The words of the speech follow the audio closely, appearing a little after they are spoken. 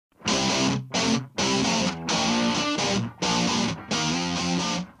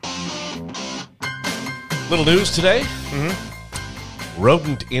Little news today.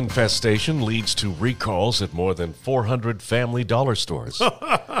 Rodent infestation leads to recalls at more than 400 Family Dollar stores. You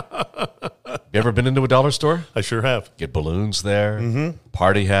ever been into a dollar store? I sure have. Get balloons there,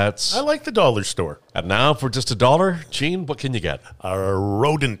 party hats. I like the dollar store. And now for just $1, Gene, what can you get? A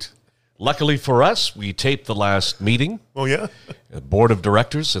rodent. Luckily for us, we taped the last meeting. Oh, yeah? Board of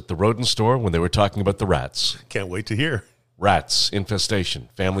directors at the rodent store when they were talking about the rats. Can't wait to hear. Rats, infestation,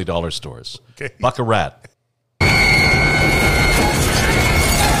 Family Dollar stores. Okay. Buck a rat.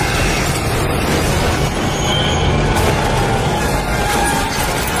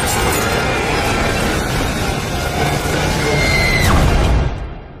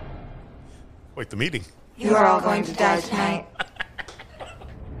 Wait, the meeting. You are all going to die tonight.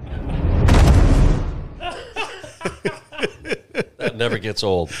 That never gets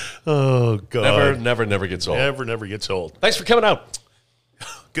old. Oh, God. Never gets old. Never gets old. Thanks for coming out.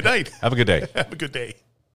 Good night. Have a good day. Have a good day.